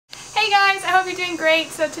hope you're doing great.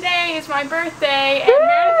 So today is my birthday, and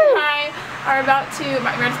Meredith and I are about to,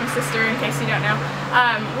 Meredith's my sister in case you don't know,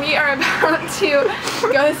 we are about to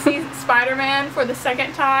go see Spider-Man for the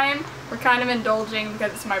second time. We're kind of indulging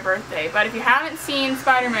because it's my birthday, but if you haven't seen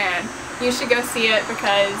Spider-Man, you should go see it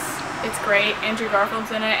because it's great. Andrew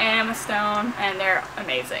Garfield's in it and Emma Stone, and they're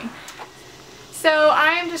amazing. So I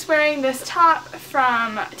am just wearing this top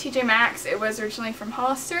from TJ Maxx. It was originally from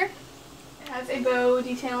Hollister. It has a bow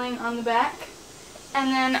detailing on the back. And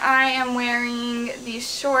then I am wearing these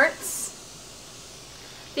shorts.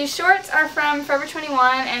 These shorts are from Forever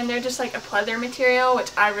 21 and they're just like a pleather material, which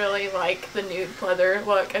I really like the nude pleather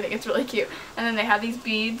look. I think it's really cute. And then they have these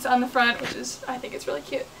beads on the front, which is, I think it's really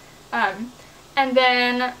cute. And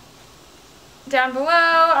then down below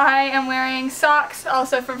I am wearing socks,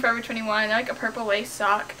 also from Forever 21, like a purple lace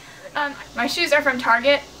sock. My shoes are from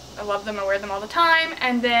Target. I love them, I wear them all the time.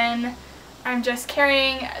 And then I'm just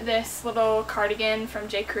carrying this little cardigan from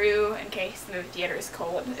J. Crew in case the movie theater is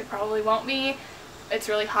cold. It probably won't be. It's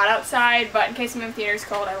really hot outside, but in case the movie theater is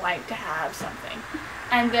cold, I like to have something.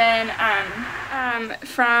 And then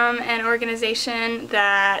from an organization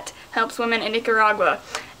that helps women in Nicaragua.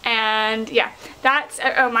 And yeah, that's,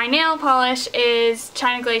 my nail polish is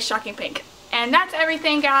China Glaze Shocking Pink. And that's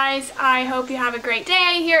everything, guys. I hope you have a great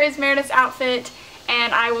day. Here is Meredith's outfit,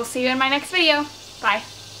 and I will see you in my next video. Bye.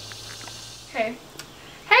 Okay.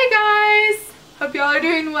 Hey guys! Hope y'all are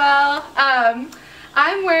doing well.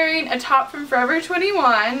 I'm wearing a top from Forever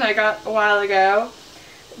 21 that I got a while ago.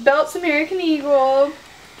 Belt's American Eagle.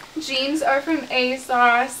 Jeans are from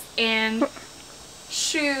ASOS, and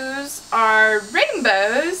shoes are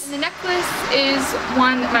rainbows. The necklace is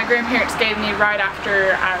one that my grandparents gave me right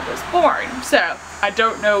after I was born, so I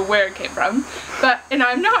don't know where it came from. And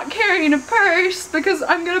I'm not carrying a purse because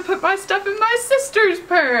I'm gonna put my stuff in my sister's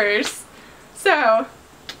purse. So